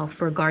own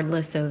self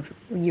regardless of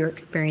your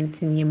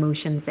experience and the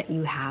emotions that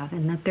you have,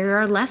 and that there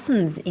are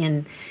lessons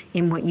in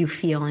what you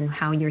feel and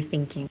how you're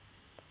thinking.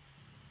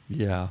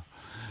 Yeah.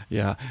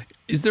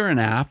 Is there an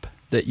app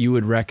that you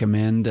would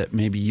recommend that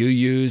maybe you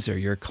use or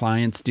your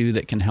clients do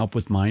that can help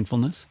with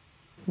mindfulness?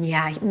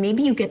 Yeah,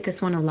 maybe you get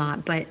this one a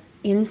lot, but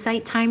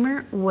Insight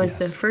Timer was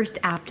the first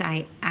app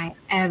I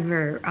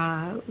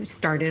ever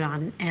started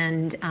on.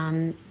 And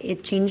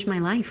it changed my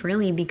life,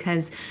 really,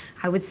 because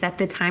I would set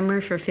the timer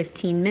for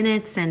 15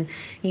 minutes and,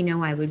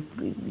 I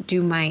would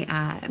do my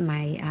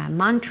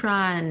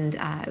mantra and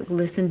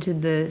listen to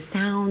the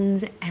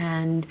sounds,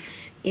 and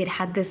it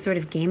had this sort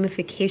of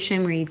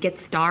gamification where you'd get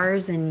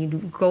stars and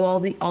you'd go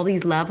all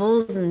these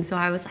levels. And so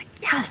I was like,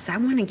 yes, I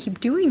want to keep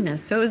doing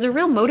this. So it was a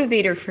real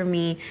motivator for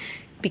me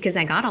because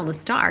I got all the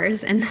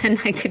stars, and then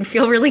I could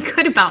feel really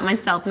good about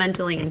myself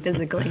mentally and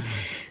physically.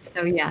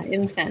 So yeah,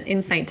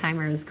 Insight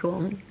Timer is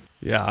cool.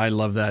 Yeah, I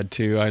love that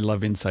too. I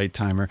love Insight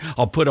Timer.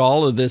 I'll put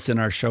all of this in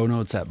our show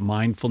notes at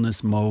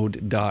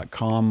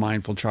mindfulnessmode.com,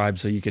 Mindful Tribe,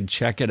 so you can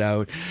check it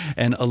out.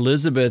 And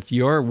Elizabeth,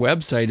 your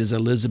website is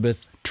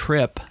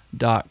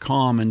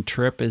elizabethtripp.com, and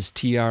Tripp is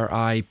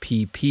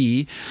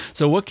TRIPP.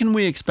 So what can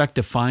we expect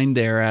to find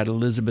there at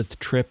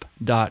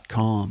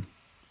elizabethtripp.com?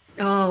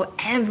 Oh,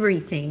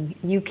 everything.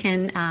 You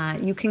can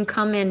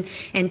come in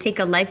and take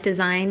a life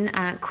design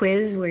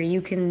quiz where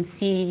you can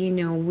see,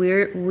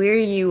 where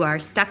you are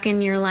stuck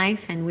in your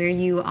life and where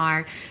you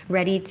are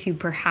ready to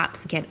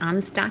perhaps get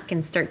unstuck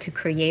and start to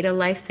create a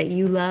life that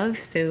you love.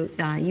 So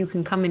you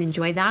can come and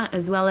enjoy that,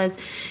 as well as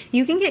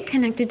you can get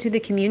connected to the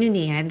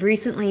community. I've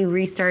recently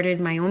restarted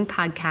my own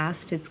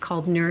podcast. It's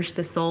called Nourish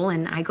the Soul,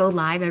 and I go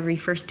live every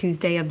first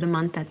Tuesday of the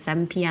month at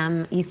 7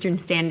 p.m. Eastern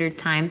Standard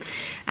Time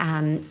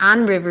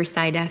on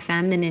Riverside FM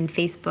and in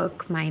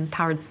Facebook, my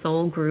Empowered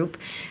Soul group.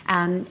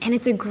 And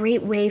it's a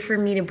great way for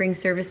me to bring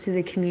service to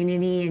the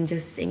community and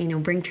just,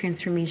 bring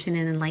transformation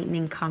and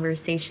enlightening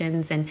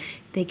conversations. And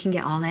they can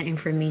get all that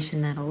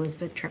information at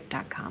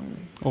elizabethtripp.com.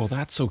 Oh,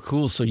 that's so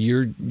cool. So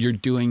you're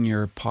doing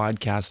your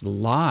podcast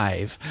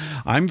live.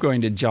 I'm going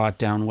to jot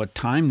down what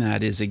time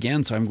that is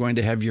again, so I'm going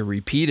to have you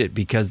repeat it,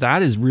 because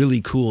that is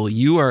really cool.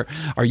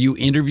 Are you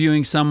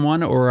interviewing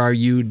someone, or are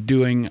you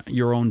doing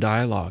your own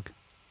dialogue?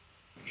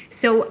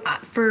 So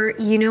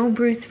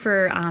Bruce,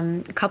 for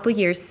a couple of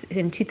years,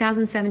 in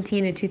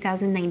 2017 and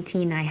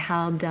 2019, I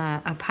held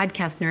a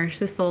podcast, Nourish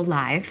the Soul,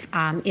 live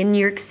in New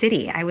York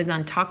City. I was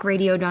on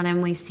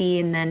talkradio.nyc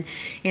and then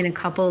in a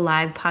couple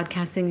live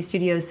podcasting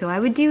studios. So I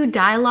would do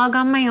dialogue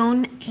on my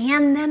own,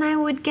 and then I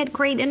would get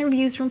great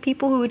interviews from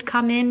people who would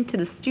come into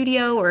the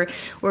studio or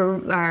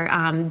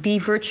be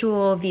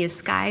virtual via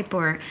Skype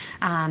or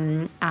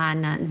on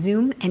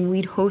Zoom, and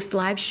we'd host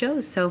live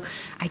shows. So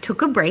I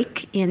took a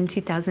break in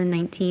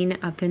 2019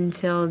 up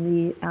until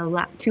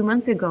 2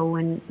 months ago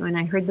when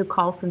I heard the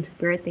call from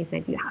Spirit. They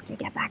said, you have to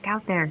get back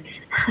out there.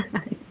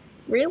 I said,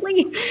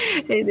 really?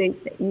 They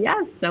said,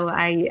 yes. So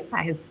I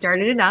have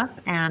started it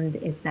up, and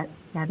it's at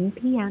 7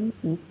 p.m.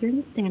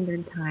 Eastern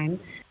Standard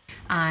Time.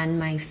 On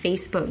my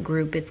Facebook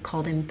group, it's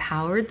called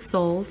Empowered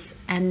Souls.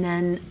 And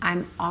then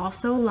I'm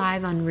also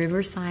live on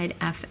Riverside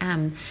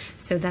FM.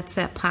 So that's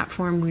that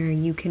platform where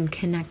you can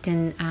connect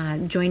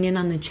and join in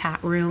on the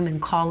chat room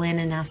and call in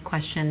and ask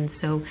questions.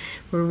 So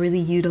we're really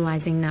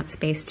utilizing that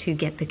space to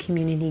get the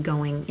community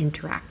going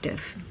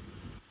interactive.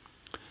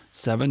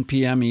 7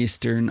 p.m.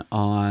 Eastern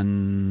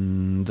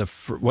on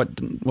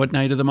what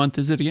night of the month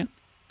is it again?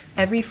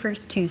 Every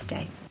first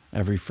Tuesday.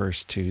 Every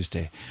first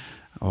Tuesday.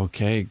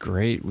 Okay,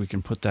 great. We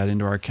can put that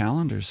into our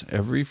calendars.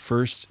 Every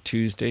first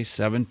Tuesday,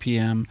 7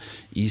 p.m.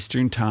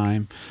 Eastern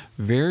Time.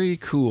 Very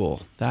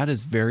cool. That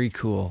is very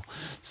cool.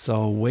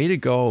 So way to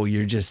go.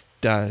 You're just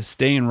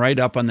staying right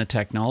up on the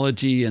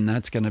technology, and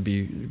that's going to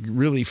be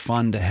really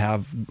fun to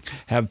have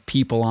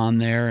people on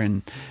there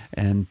and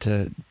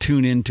to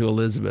tune into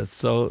Elizabeth.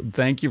 So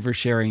thank you for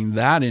sharing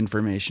that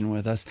information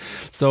with us.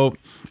 So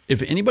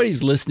if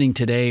anybody's listening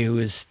today who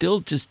is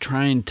still just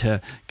trying to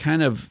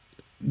kind of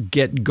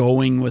get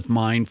going with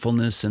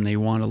mindfulness and they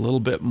want a little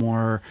bit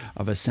more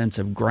of a sense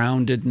of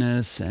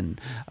groundedness and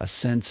a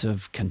sense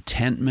of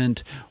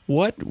contentment,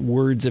 what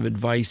words of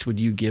advice would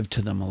you give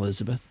to them,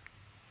 Elizabeth?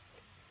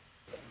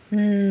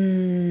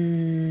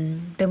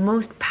 The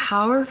most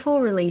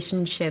powerful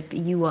relationship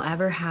you will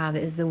ever have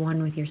is the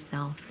one with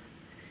yourself.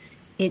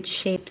 It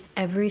shapes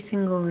every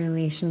single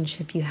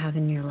relationship you have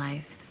in your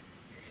life.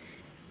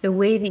 The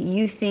way that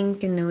you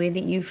think and the way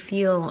that you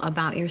feel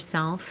about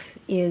yourself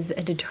is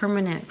a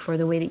determinant for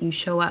the way that you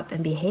show up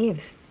and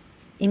behave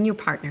in your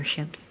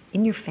partnerships,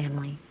 in your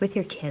family, with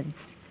your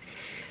kids.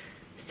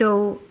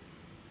 So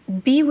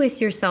be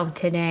with yourself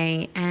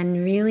today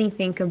and really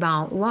think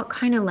about, what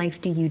kind of life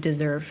do you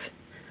deserve?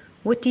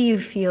 What do you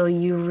feel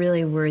you're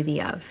really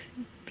worthy of?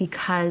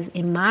 Because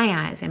in my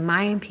eyes, in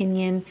my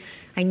opinion,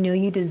 I know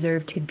you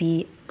deserve to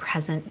be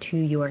present to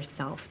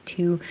yourself,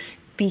 to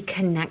be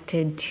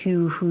connected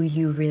to who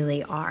you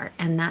really are.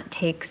 And that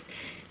takes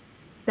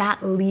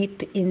that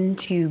leap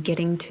into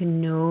getting to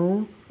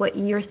know what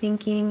you're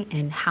thinking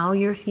and how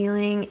you're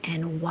feeling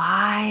and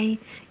why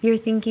you're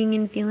thinking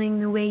and feeling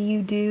the way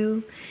you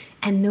do.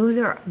 And those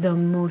are the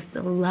most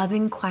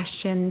loving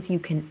questions you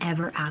can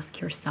ever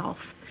ask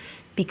yourself,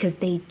 because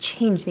they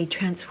change, they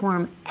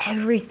transform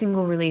every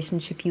single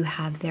relationship you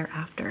have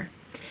thereafter.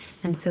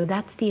 And so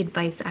that's the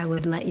advice I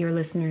would let your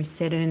listeners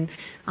sit in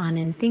on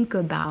and think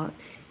about,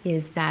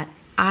 is that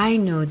I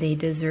know they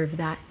deserve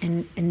that.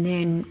 And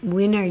then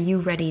when are you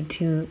ready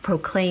to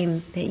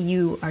proclaim that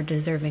you are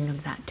deserving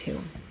of that too?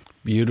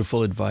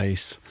 Beautiful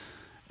advice.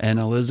 And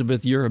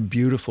Elizabeth, you're a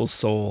beautiful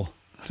soul.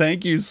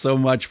 Thank you so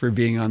much for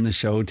being on the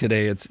show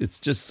today. It's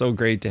just so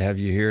great to have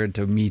you here and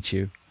to meet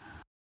you.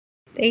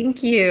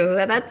 Thank you.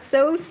 That's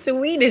so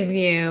sweet of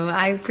you.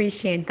 I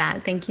appreciate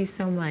that. Thank you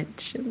so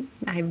much.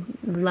 I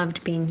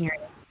loved being here.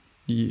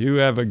 You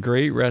have a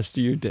great rest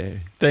of your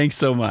day. Thanks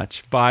so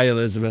much. Bye,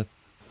 Elizabeth.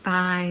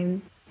 Bye.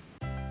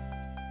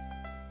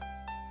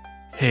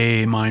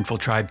 Hey, Mindful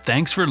Tribe.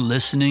 Thanks for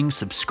listening,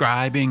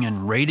 subscribing,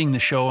 and rating the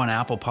show on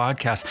Apple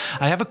Podcasts.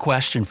 I have a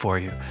question for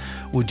you.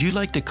 Would you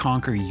like to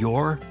conquer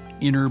your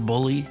inner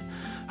bully?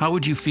 How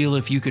would you feel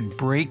if you could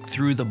break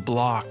through the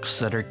blocks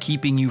that are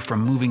keeping you from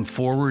moving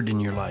forward in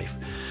your life?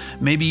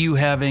 Maybe you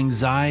have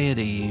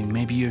anxiety,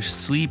 maybe you have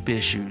sleep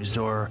issues,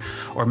 or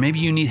maybe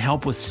you need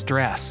help with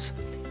stress.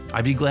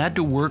 I'd be glad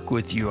to work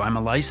with you. I'm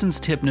a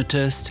licensed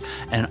hypnotist,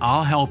 and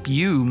I'll help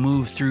you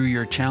move through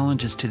your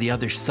challenges to the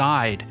other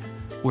side,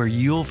 where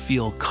you'll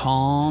feel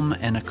calm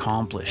and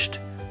accomplished.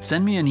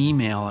 Send me an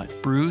email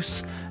at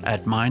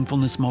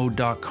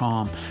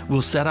bruce@mindfulnessmode.com.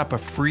 We'll set up a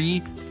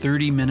free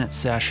 30-minute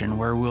session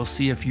where we'll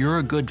see if you're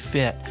a good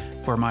fit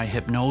for my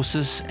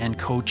hypnosis and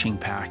coaching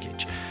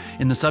package.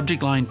 In the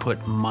subject line,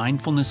 put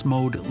Mindfulness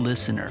Mode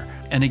Listener.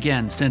 And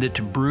again, send it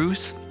to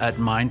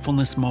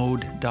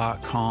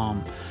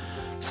bruce@mindfulnessmode.com.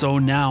 So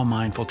now,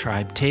 Mindful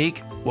Tribe, take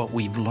what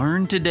we've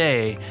learned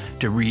today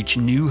to reach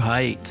new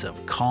heights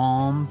of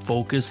calm,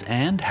 focus,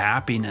 and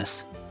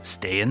happiness.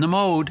 Stay in the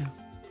mode.